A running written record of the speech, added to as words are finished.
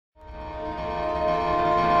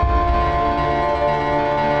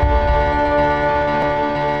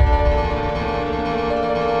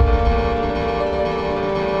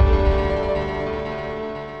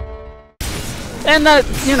And that,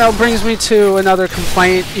 you know, brings me to another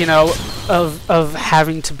complaint, you know, of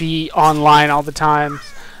having to be online all the time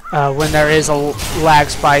when there is a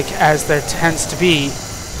lag spike, as there tends to be.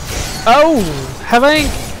 Oh, have I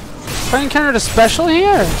encountered a special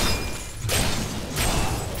here?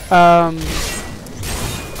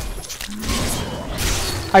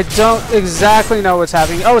 I don't exactly know what's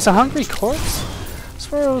happening. Oh, it's a hungry corpse? I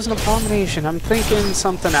swear it was an abomination. I'm thinking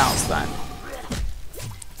something else then.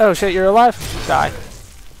 Oh shit, you're alive? Die.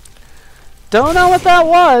 Don't know what that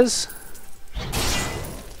was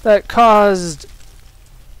that caused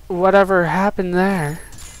whatever happened there.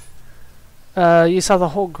 You saw the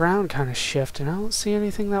whole ground kind of shift, and I don't see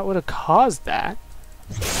anything that would have caused that.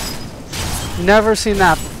 Never seen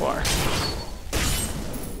that before.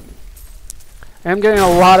 I'm getting a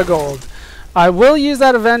lot of gold. I will use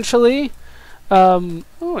that eventually. Oh,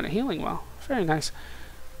 and a healing well. Very nice.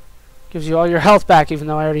 Gives you all your health back, even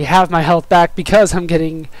though I already have my health back because I'm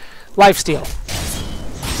getting lifesteal.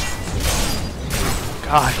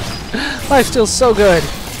 God. Lifesteal's so good.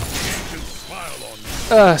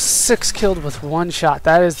 6 killed with 1 shot.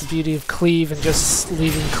 That is the beauty of cleave and just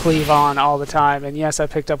leaving cleave on all the time. And yes, I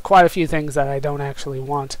picked up quite a few things that I don't actually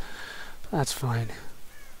want. But that's fine.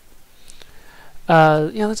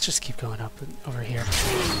 Yeah, let's just keep going up over here.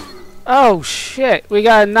 Oh shit, we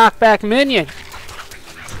got a knockback minion.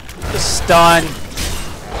 Stun.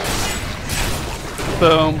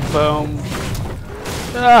 Boom, boom.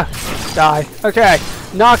 Die. Okay,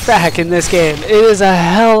 knockback in this game. It is a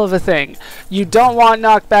hell of a thing. You don't want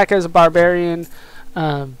knockback as a barbarian.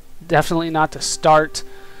 Definitely not to start.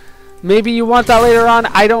 Maybe you want that later on.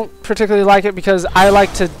 I don't particularly like it because I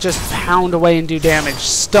like to just pound away and do damage.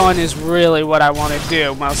 Stun is really what I want to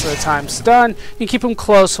do most of the time. Stun, you keep them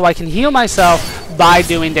close so I can heal myself by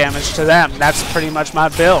doing damage to them. That's pretty much my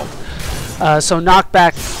build. So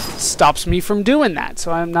knockback stops me from doing that.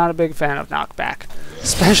 So I'm not a big fan of knockback.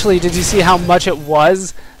 Especially, did you see how much it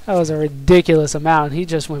was? That was a ridiculous amount. He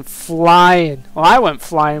just went flying. Well, I went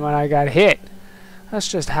flying when I got hit. That's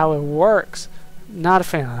just how it works. Not a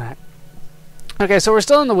fan of that. Okay, so we're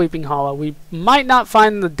still in the Weeping Hollow. We might not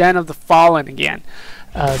find the Den of the Fallen again.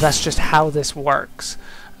 That's just how this works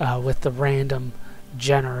with the random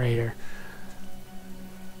generator.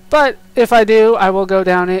 But if I do, I will go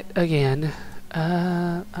down it again.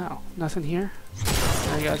 Oh, nothing here?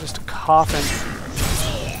 There you go, just a coffin.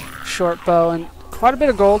 Short bow and quite a bit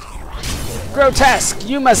of gold. Grotesque,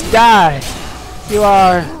 you must die. You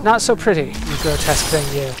are not so pretty, you grotesque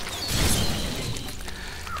thing, you.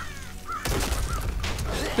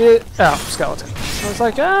 Oh, skeleton. I was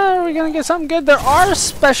like, are we going to get something good? There are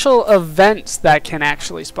special events that can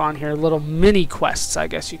actually spawn here. Little mini quests, I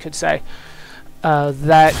guess you could say.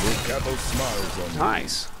 Nice.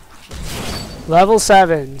 Level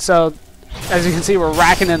 7. So, as you can see, we're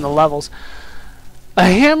racking in the levels. A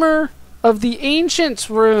Hammer of the Ancients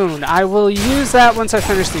rune. I will use that once I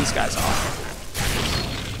finish these guys off.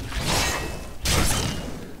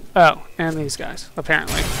 Oh, and these guys,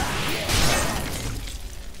 apparently.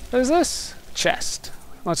 What is this? Chest.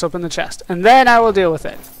 Let's open the chest. And then I will deal with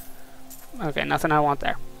it. Okay, nothing I want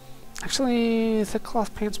there. Actually, thick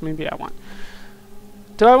cloth pants maybe I want.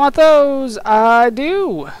 Do I want those? I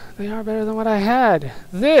do. They are better than what I had.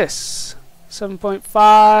 This.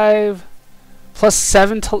 7.5.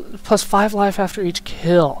 Plus 5 life after each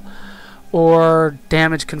kill. Or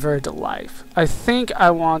damage converted to life. I think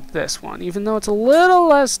I want this one. Even though it's a little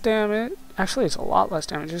less damage. Actually, it's a lot less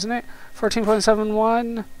damage, isn't it?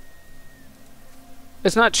 14.71.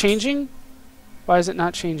 It's not changing? Why is it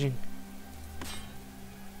not changing?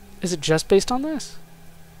 Is it just based on this?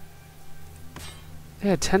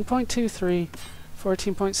 Yeah, 10.23,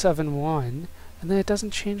 14.71, and then it doesn't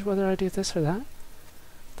change whether I do this or that?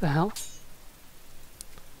 The hell?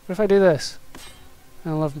 What if I do this?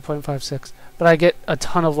 11.56. But I get a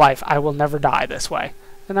ton of life. I will never die this way.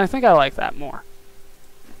 And I think I like that more.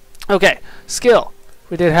 Okay, skill.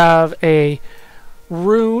 We did have a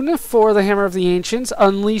rune for the Hammer of the Ancients.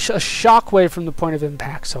 Unleash a shockwave from the point of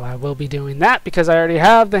impact. So I will be doing that because I already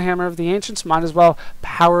have the Hammer of the Ancients. Might as well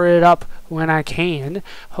power it up when I can.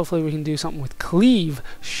 Hopefully we can do something with cleave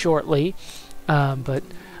shortly. But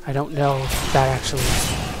I don't know if that actually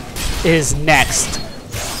is next.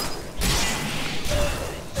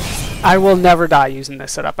 I will never die using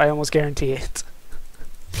this setup. I almost guarantee it.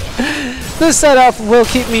 This setup will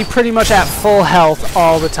keep me pretty much at full health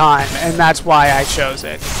all the time, and that's why I chose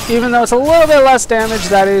it. Even though it's a little bit less damage,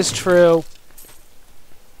 that is true.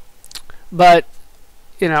 But,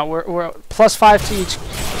 you know, we're plus 5 to each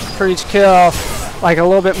for each kill, like a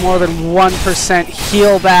little bit more than 1%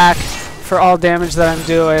 heal back for all damage that I'm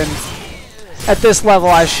doing. at this level,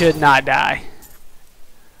 I should not die.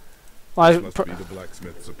 Well, Must be the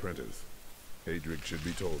blacksmith's apprentice. Adric should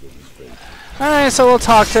be told of his fate. Alright, so we'll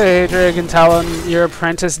talk to Adric and tell him your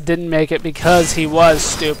apprentice didn't make it because he was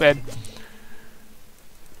stupid.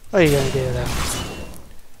 What are you gonna do, though?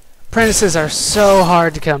 Apprentices are so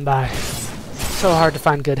hard to come by. So hard to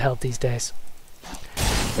find good help these days.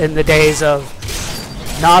 In the days of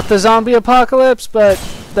not the zombie apocalypse, but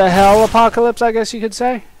the hell apocalypse, I guess you could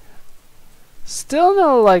say. Still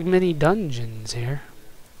no, like, mini dungeons here.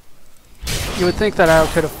 You would think that I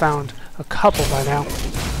could have found a couple by now.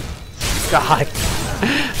 God.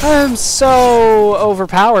 I'm so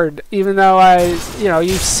overpowered, even though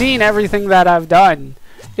you've seen everything that I've done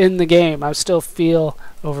in the game. I still feel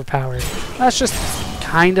overpowered. That's just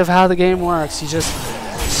kind of how the game works. You just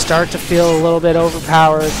start to feel a little bit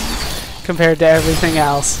overpowered compared to everything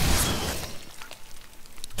else.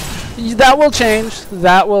 That will change.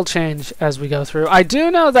 That will change as we go through. I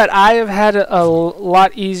do know that I have had a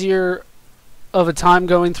lot easier of a time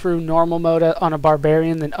going through normal mode on a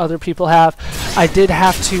barbarian than other people have. I did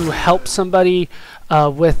have to help somebody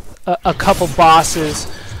with a couple bosses.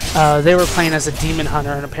 They were playing as a demon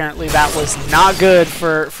hunter, and apparently that was not good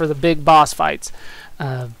for the big boss fights.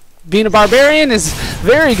 Being a barbarian is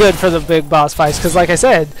very good for the big boss fights because, like I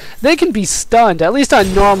said, they can be stunned. At least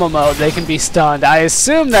on normal mode, they can be stunned. I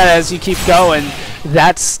assume that as you keep going,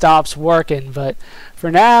 that stops working, but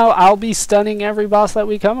for now, I'll be stunning every boss that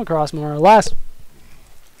we come across, more or less.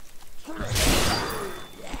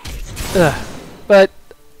 But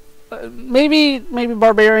maybe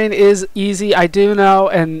barbarian is easy. I do know,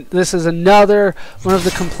 and this is another one of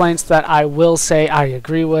the complaints that I will say I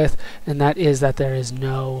agree with, and that is that there is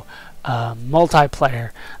no multiplayer.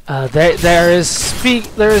 There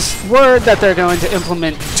is word that they're going to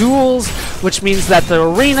implement duels, which means that the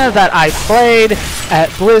arena that I played at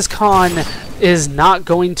BlizzCon is not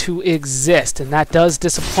going to exist, and that does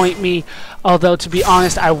disappoint me. Although, to be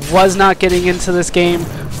honest, I was not getting into this game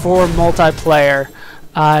for multiplayer.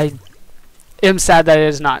 I am sad that it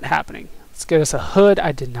is not happening. Let's get us a hood.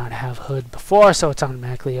 I did not have hood before, so it's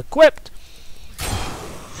automatically equipped.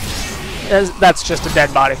 That's just a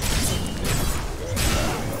dead body.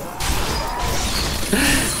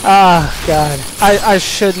 Ah, God. I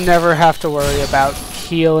should never have to worry about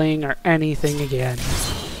healing or anything again.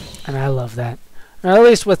 And I love that. Or at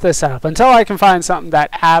least with this setup. Until I can find something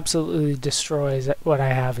that absolutely destroys what I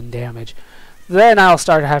have in damage. Then I'll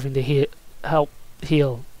start having to help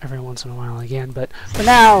heal every once in a while again. But for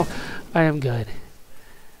now, I am good.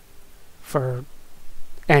 For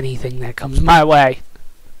anything that comes my way.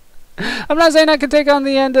 I'm not saying I could take on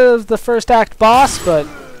the end of the first act boss, but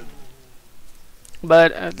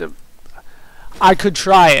I could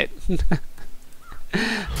try it.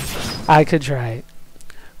 I could try it.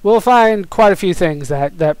 We'll find quite a few things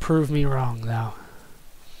that prove me wrong, though.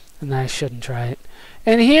 And I shouldn't try it.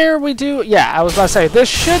 And here we do... Yeah, I was about to say, this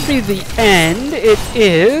should be the end. It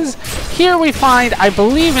is. Here we find, I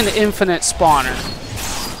believe, an infinite spawner.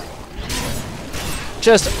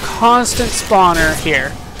 Just constant spawner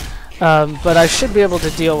here. But I should be able to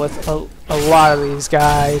deal with a lot of these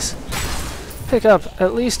guys. Pick up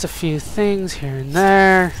at least a few things here and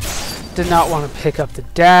there. Did not want to pick up the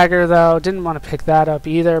dagger, though. Didn't want to pick that up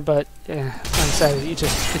either, but like I said, it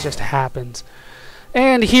just happens.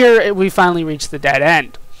 And here we finally reach the dead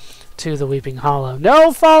end to the Weeping Hollow.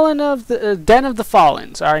 No Fallen of the Den of the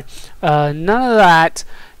Fallen. Sorry, none of that.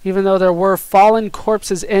 Even though there were fallen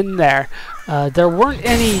corpses in there, there weren't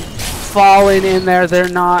any fallen in there. They're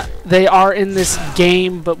not. They are in this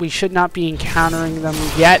game, but we should not be encountering them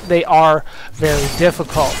yet. They are very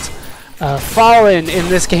difficult. Fallen in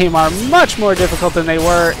this game are much more difficult than they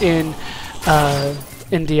were in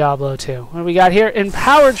Diablo 2. What do we got here?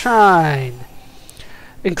 Empowered Shrine.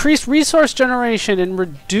 Increased resource generation and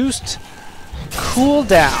reduced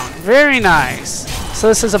cooldown. Very nice. So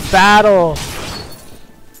this is a battle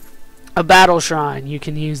shrine. You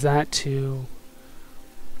can use that to...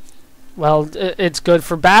 Well, it's good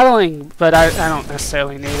for battling, but I don't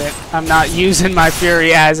necessarily need it. I'm not using my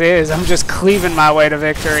fury as is. I'm just cleaving my way to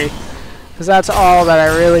victory. Because that's all that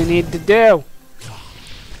I really need to do.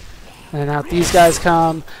 And out these guys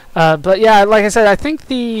come. But yeah, like I said, I think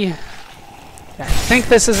this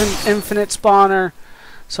is an infinite spawner.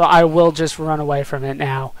 So I will just run away from it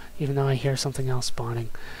now, even though I hear something else spawning.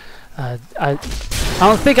 I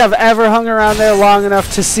don't think I've ever hung around there long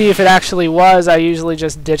enough to see if it actually was. I usually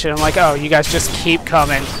just ditch it. I'm like, oh, you guys just keep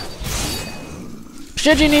coming.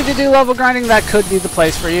 Should you need to do level grinding, that could be the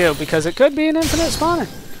place for you, because it could be an infinite spawner.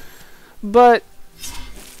 But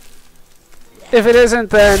If it isn't,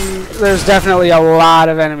 then there's definitely a lot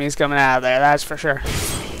of enemies coming out of there, that's for sure.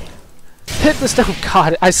 Hit the stone.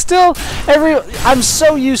 God, I'm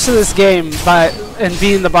so used to this game and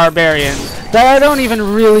being the barbarian that I don't even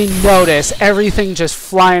really notice everything just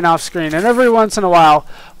flying off screen. And every once in a while,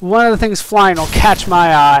 one of the things flying will catch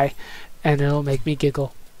my eye, and it'll make me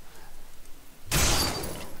giggle. I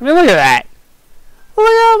mean, look at that. Look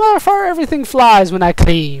at how far everything flies when I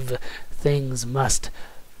cleave. Things must,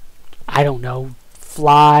 I don't know,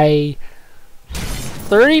 fly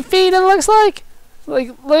 30 feet, it looks like?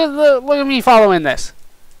 Like, look at me following this.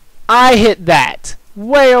 I hit that.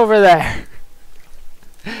 Way over there.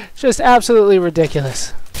 Just absolutely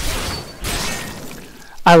ridiculous.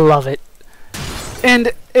 I love it.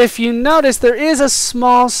 And if you notice, there is a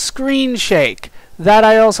small screen shake that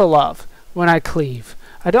I also love when I cleave.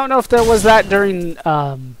 I don't know if there was that during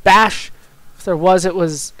Bash. If there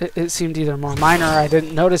was, it seemed either more minor or I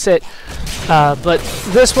didn't notice it. But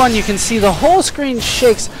this one, you can see the whole screen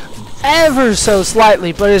shakes ever so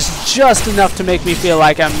slightly, but it's just enough to make me feel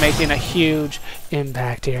like I'm making a huge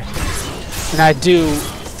impact here. And I do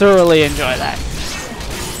thoroughly enjoy that.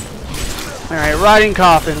 Alright, rotting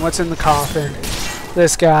coffin. What's in the coffin?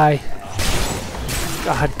 This guy.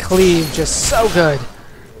 God, cleave, just so good.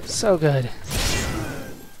 So good.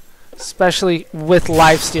 Especially with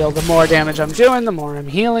lifesteal. The more damage I'm doing, the more I'm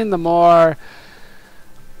healing, the more...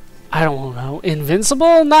 I don't know,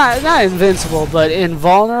 invincible? Not invincible, but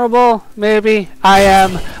invulnerable, maybe?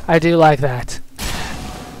 I do like that.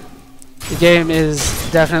 The game is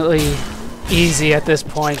definitely easy at this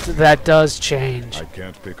point. That does change. I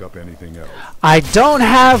can't pick up anything else. I don't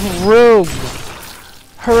have room.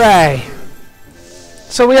 Hooray.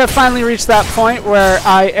 So we have finally reached that point where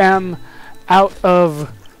I am out of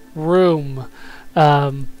room.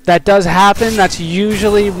 That does happen. That's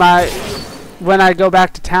usually when I go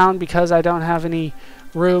back to town because I don't have any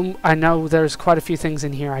room. I know there's quite a few things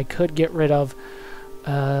in here I could get rid of.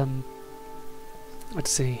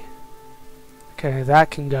 Let's see. Okay,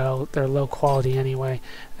 that can go. They're low quality anyway.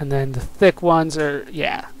 And then the thick ones are,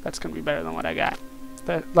 yeah, that's going to be better than what I got.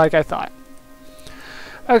 But like I thought.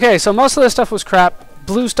 Okay, so most of this stuff was crap.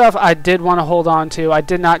 Blue stuff I did want to hold on to. I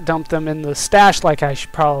did not dump them in the stash like I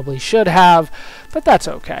probably should have, but that's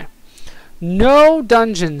okay. No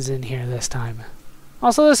dungeons in here this time.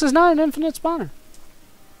 Also, this is not an infinite spawner.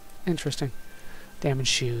 Interesting. Damaged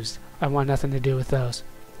shoes. I want nothing to do with those.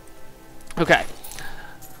 Okay.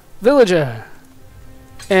 Villager.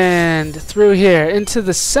 And through here into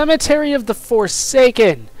the Cemetery of the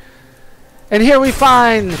Forsaken. And here we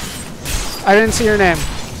find... I didn't see your name.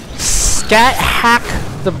 Scat Hack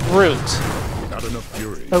the Brute. Not enough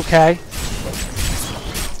fury. Okay.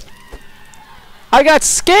 I got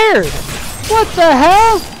scared! What the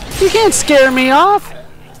hell? You can't scare me off!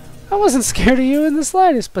 I wasn't scared of you in the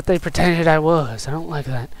slightest, but they pretended I was. I don't like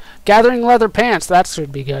that. Gathering leather pants, that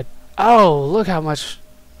should be good. Oh, look how much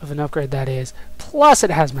of an upgrade that is. Plus it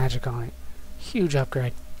has magic on it. Huge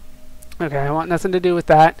upgrade. Okay, I want nothing to do with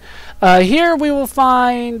that. Here we will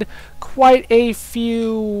find quite a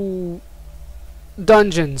few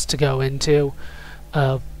dungeons to go into.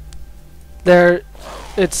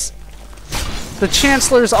 It's the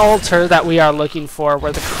Chancellor's Altar that we are looking for,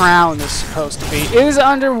 where the crown is supposed to be. It is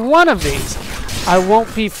under one of these. I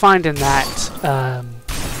won't be finding that.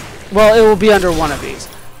 Well, it will be under one of these.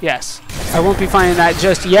 Yes. I won't be finding that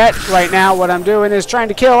just yet. Right now, what I'm doing is trying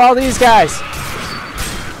to kill all these guys.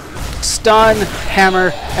 Stun,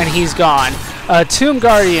 hammer, and he's gone. Tomb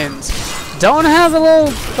Guardians don't have a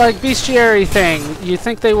little, like, bestiary thing. You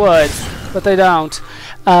think they would, but they don't.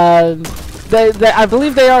 I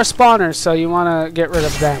believe they are spawners, so you want to get rid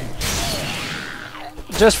of them.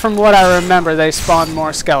 Just from what I remember, they spawn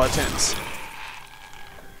more skeletons.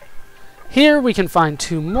 Here we can find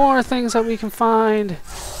two more things that we can find.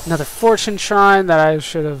 Another fortune shrine that I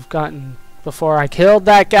should have gotten before I killed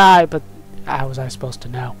that guy, but how was I supposed to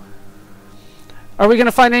know? Are we going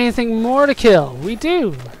to find anything more to kill? We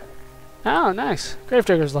do. Oh, nice.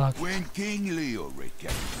 Gravedigger's log. When King Leoric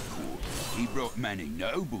came to court, he brought many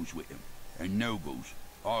nobles with him. And nobles,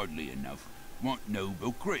 oddly enough, want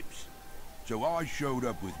noble crypts. So I showed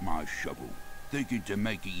up with my shovel, thinking to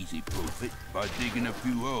make easy profit by digging a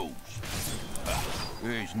few holes.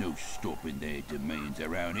 There's no stopping their demands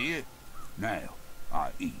around here. Now,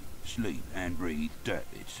 I eat, sleep, and breathe dirt,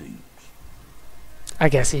 it seems. I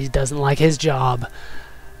guess he doesn't like his job.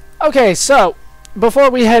 Okay, so, before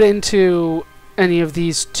we head into any of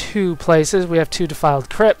these two places, we have two defiled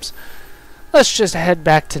crypts. Let's just head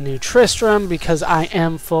back to New Tristram because I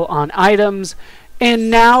am full on items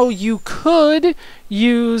And now you could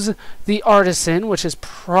use the artisan, which is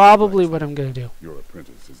probably what I'm going to do. Your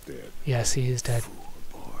apprentice is dead. Yes, he is dead.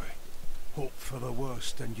 Poor boy. Hope for the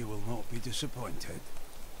worst and you will not be disappointed.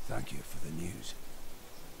 Thank you for the news.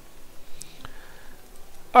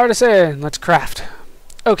 Artisan, let's craft.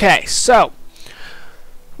 Okay, so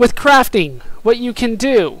with crafting, what you can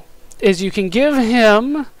do is you can give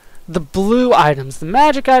him the blue items, the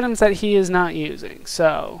magic items that he is not using.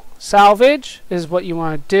 So salvage is what you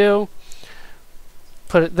want to do.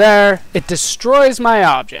 Put it there. It destroys my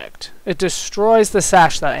object. It destroys the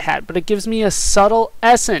sash that I had, but it gives me a subtle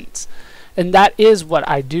essence, and that is what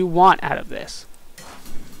I do want out of this.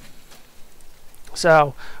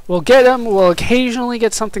 So we'll get him. We'll occasionally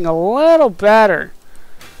get something a little better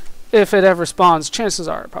if it ever spawns. Chances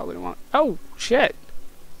are it probably won't. Oh shit,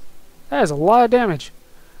 that is a lot of damage.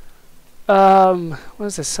 What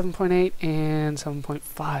is this? 7.8 and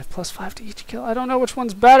 7.5 plus 5 to each kill. I don't know which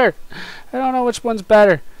one's better. I don't know which one's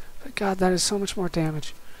better. But God, that is so much more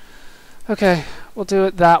damage. Okay, we'll do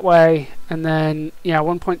it that way. And then, yeah,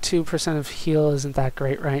 1.2% of heal isn't that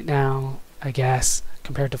great right now, I guess,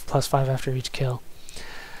 compared to plus 5 after each kill.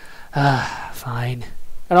 Fine.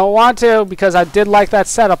 I don't want to because I did like that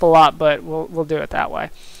setup a lot, but we'll do it that way.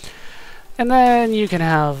 And then you can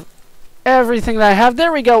have everything that I have.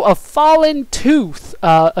 There we go. A fallen tooth.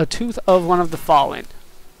 A tooth of one of the fallen.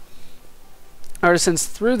 Artisans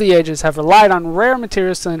through the ages have relied on rare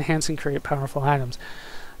materials to enhance and create powerful items.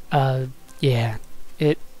 Yeah.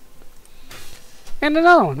 And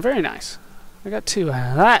another one. Very nice. I got 2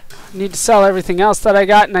 out of that. I need to sell everything else that I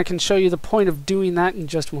got, and I can show you the point of doing that in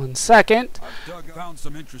just 1 second. Found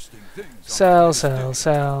some interesting things. Sell.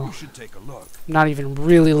 You should take a look. I'm not even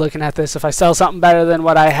really looking at this. If I sell something better than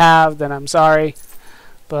what I have, then I'm sorry.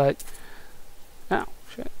 But, oh,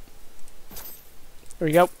 shit. There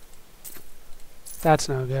we go. That's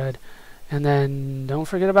no good. And then, don't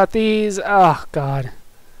forget about these. Oh, God.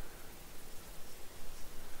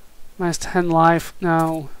 Minus 10 life.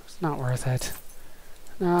 No, it's not worth it.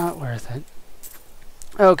 Not worth it.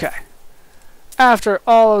 Okay. After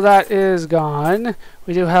all of that is gone,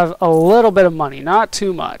 we do have a little bit of money. Not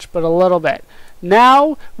too much, but a little bit.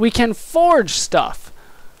 Now we can forge stuff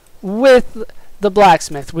with the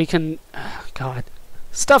blacksmith. We can, God,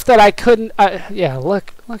 stuff that I couldn't. Yeah,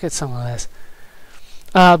 look at some of this.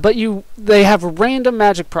 But they have random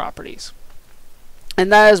magic properties,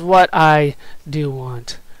 and that is what I do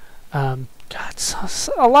want. God,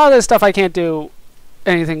 a lot of this stuff I can't do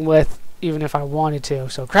anything with, even if I wanted to.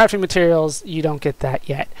 So crafting materials, you don't get that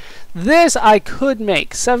yet. This I could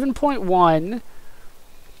make 7.1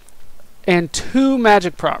 and 2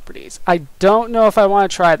 magic properties. I don't know if I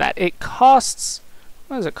want to try that. It costs,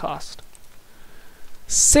 what does it cost?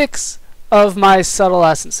 6 of my subtle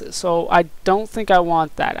essences. So I don't think I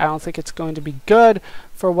want that. I don't think it's going to be good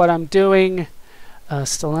for what I'm doing.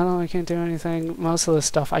 Stiletto, I can't do anything. Most of this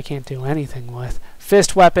stuff I can't do anything with.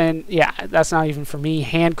 Fist weapon, yeah, that's not even for me.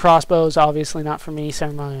 Hand crossbows, obviously not for me.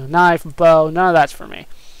 Ceremonial knife, bow, none of that's for me.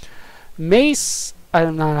 Mace,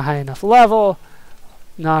 I'm not a high enough level.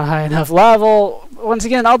 Not a high enough level. Once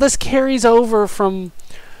again, all this carries over from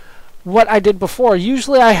what I did before.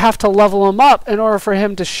 Usually I have to level him up in order for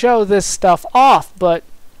him to show this stuff off, but,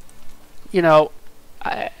 you know,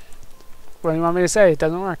 what do you want me to say? It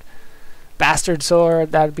doesn't work. Bastard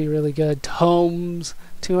sword, that'd be really good. Tomes,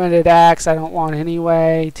 2-handed axe, I don't want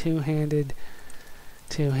anyway. Two-handed,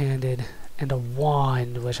 and a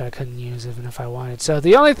wand, which I couldn't use even if I wanted. So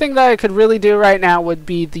the only thing that I could really do right now would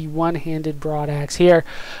be the one-handed broad axe here,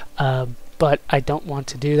 but I don't want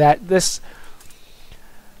to do that.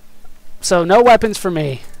 So no weapons for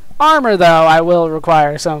me. Armor, though, I will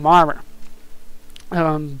require some armor.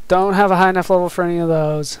 Don't have a high enough level for any of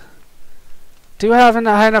those. Do have a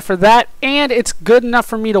high enough for that, and it's good enough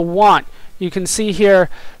for me to want. You can see here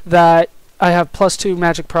that I have +2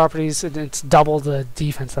 magic properties, and it's double the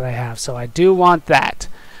defense that I have, so I do want that.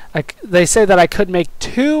 They say that I could make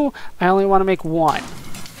 2, I only want to make 1.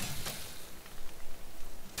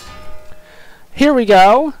 Here we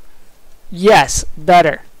go. Yes,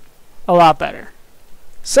 better. A lot better.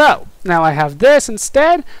 So, now I have this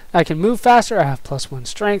instead. I can move faster, I have +1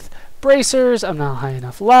 strength. Bracers, I'm not high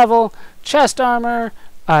enough level. Chest armor,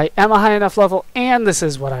 I am a high enough level, and this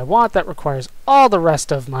is what I want. That requires all the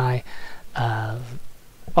rest of my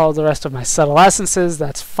subtle essences.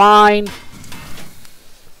 That's fine,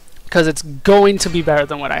 because it's going to be better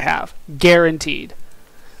than what I have, guaranteed.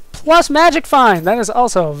 Plus magic fine, that is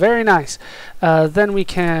also very nice. Then we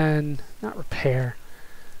can not repair,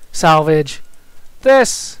 salvage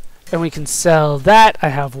this, and we can sell that. I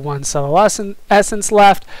have 1 subtle essence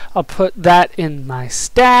left. I'll put that in my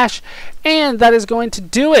stash, and that is going to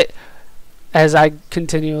do it as I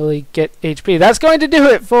continually get HP. That's going to do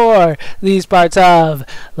it for these parts of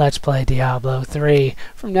Let's Play Diablo 3.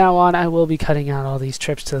 From now on, I will be cutting out all these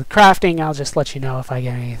trips to the crafting. I'll just let you know if I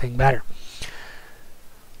get anything better.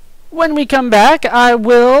 When we come back, I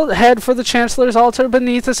will head for the Chancellor's Altar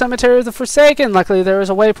beneath the Cemetery of the Forsaken. Luckily, there is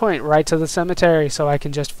a waypoint right to the cemetery, so I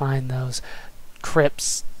can just find those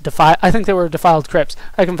crypts. I think they were defiled crypts.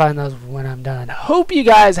 I can find those when I'm done. Hope you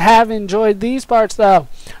guys have enjoyed these parts, though.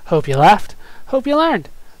 Hope you laughed. Hope you learned.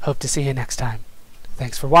 Hope to see you next time.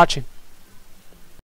 Thanks for watching.